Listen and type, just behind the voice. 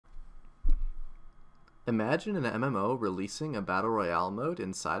Imagine an MMO releasing a Battle Royale mode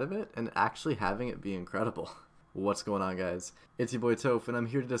inside of it and actually having it be incredible. What's going on, guys? It's your boy Toef, and I'm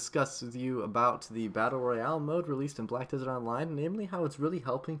here to discuss with you about the Battle Royale mode released in Black Desert Online, namely how it's really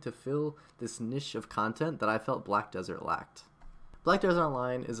helping to fill this niche of content that I felt Black Desert lacked. Black Desert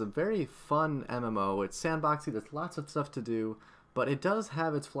Online is a very fun MMO. It's sandboxy, there's lots of stuff to do, but it does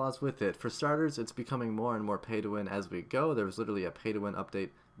have its flaws with it. For starters, it's becoming more and more pay-to-win as we go. There was literally a pay-to-win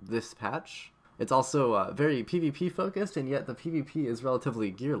update this patch. It's also very PvP focused, and yet the PvP is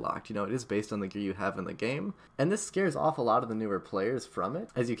relatively gear locked. You know, it is based on the gear you have in the game, and this scares off a lot of the newer players from it,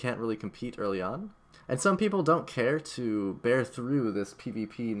 as you can't really compete early on. And some people don't care to bear through this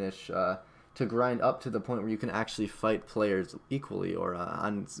PvP niche to grind up to the point where you can actually fight players equally or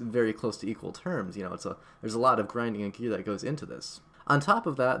on very close to equal terms. You know, there's a lot of grinding and gear that goes into this. On top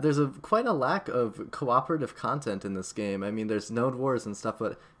of that, there's quite a lack of cooperative content in this game. I mean, there's node wars and stuff,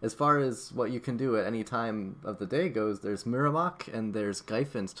 but as far as what you can do at any time of the day goes, there's Muramok and there's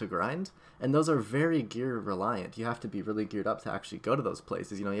Gyfins to grind, and those are very gear reliant. You have to be really geared up to actually go to those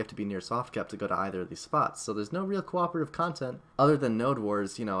places. You know, you have to be near softcap to go to either of these spots. So there's no real cooperative content other than node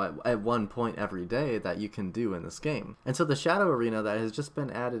wars, you know, at one point every day that you can do in this game. And so the Shadow Arena that has just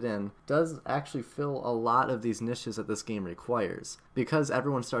been added in does actually fill a lot of these niches that this game requires. Because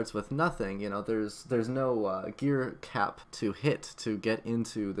everyone starts with nothing, you know, there's no gear cap to hit to get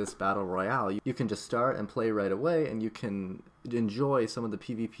into this battle royale. You can just start and play right away, and you can enjoy some of the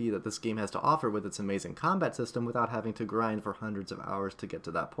PvP that this game has to offer with its amazing combat system without having to grind for hundreds of hours to get to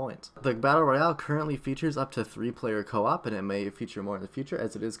that point. The Battle Royale currently features up to 3-player co-op, and it may feature more in the future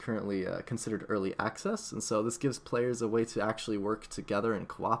as it is currently considered early access, and so this gives players a way to actually work together and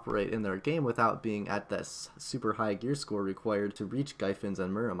cooperate in their game without being at this super high gear score required to reach Gyfins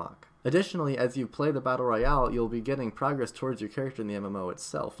and Muramok. Additionally, as you play the Battle Royale, you'll be getting progress towards your character in the MMO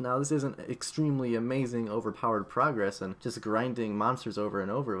itself. Now, this isn't extremely amazing, overpowered progress, and just grinding monsters over and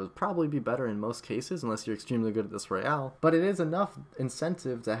over would probably be better in most cases, unless you're extremely good at this Royale. But it is enough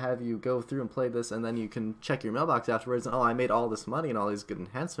incentive to have you go through and play this, and then you can check your mailbox afterwards, and oh, I made all this money and all these good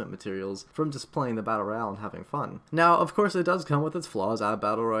enhancement materials from just playing the Battle Royale and having fun. Now, of course, it does come with its flaws, as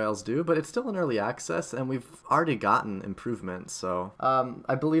Battle Royales do, but it's still in early access, and we've already gotten improvements, so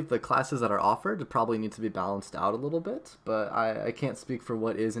I believe the classes that are offered probably need to be balanced out a little bit, but I can't speak for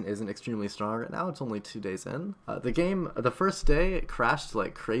what is and isn't extremely strong right now. It's only 2 days in. The first day, it crashed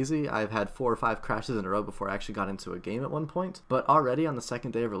like crazy. I've had 4 or 5 crashes in a row before I actually got into a game at one point, but already on the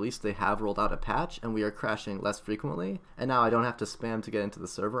second day of release, they have rolled out a patch, and we are crashing less frequently, and now I don't have to spam to get into the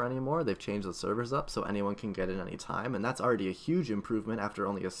server anymore. They've changed the servers up so anyone can get in any time, and that's already a huge improvement after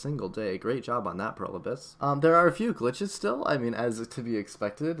only a single day. Great job on that, Prolibus. There are a few glitches still. I mean, as to be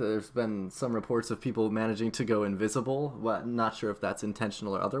expected. There's been some reports of people managing to go invisible, not sure if that's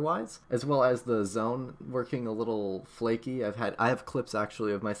intentional or otherwise, as well as the zone working a little flaky. I have clips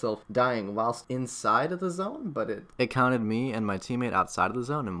actually of myself dying whilst inside of the zone, but it counted me and my teammate outside of the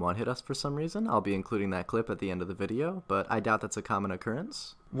zone and one-hit us for some reason. I'll be including that clip at the end of the video, but I doubt that's a common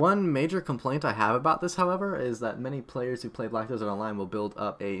occurrence. One major complaint I have about this, however, is that many players who play Black Desert Online will build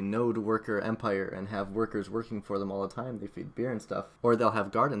up a node worker empire and have workers working for them all the time. They feed beer and stuff. Or they'll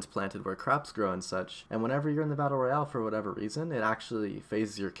have gardens planted where crops grow and such. And whenever you're in the Battle Royale for whatever reason, it actually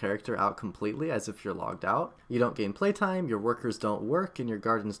phases your character out completely as if you're logged out. You don't gain playtime, your workers don't work, and your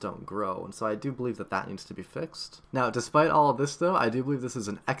gardens don't grow. And so I do believe that needs to be fixed. Now, despite all of this though, I do believe this is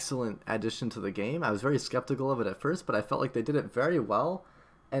an excellent addition to the game. I was very skeptical of it at first, but I felt like they did it very well.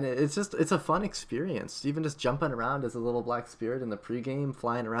 And it's a fun experience. Even just jumping around as a little black spirit in the pregame,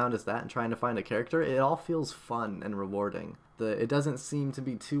 flying around as that and trying to find a character, it all feels fun and rewarding. It doesn't seem to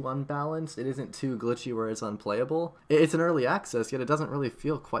be too unbalanced. It isn't too glitchy where it's unplayable. It's an early access, yet it doesn't really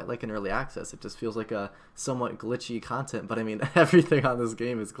feel quite like an early access. It just feels like a somewhat glitchy content, but I mean, everything on this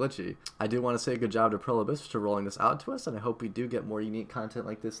game is glitchy. I do want to say good job to Prolibus for rolling this out to us, and I hope we do get more unique content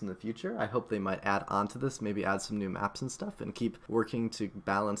like this in the future. I hope they might add on to this, maybe add some new maps and stuff, and keep working to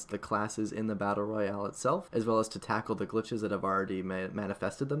balance the classes in the Battle Royale itself, as well as to tackle the glitches that have already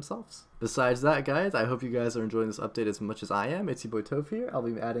manifested themselves. Besides that, guys, I hope you guys are enjoying this update as much as I am. It's your boy Toef here. I'll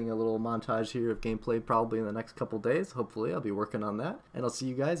be adding a little montage here of gameplay probably in the next couple days. Hopefully, I'll be working on that, and I'll see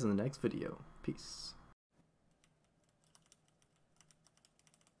you guys in the next video. Peace.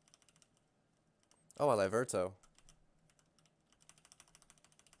 Oh, I like Verto.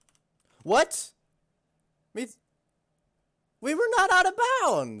 What? We were not out of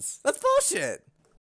bounds. That's bullshit.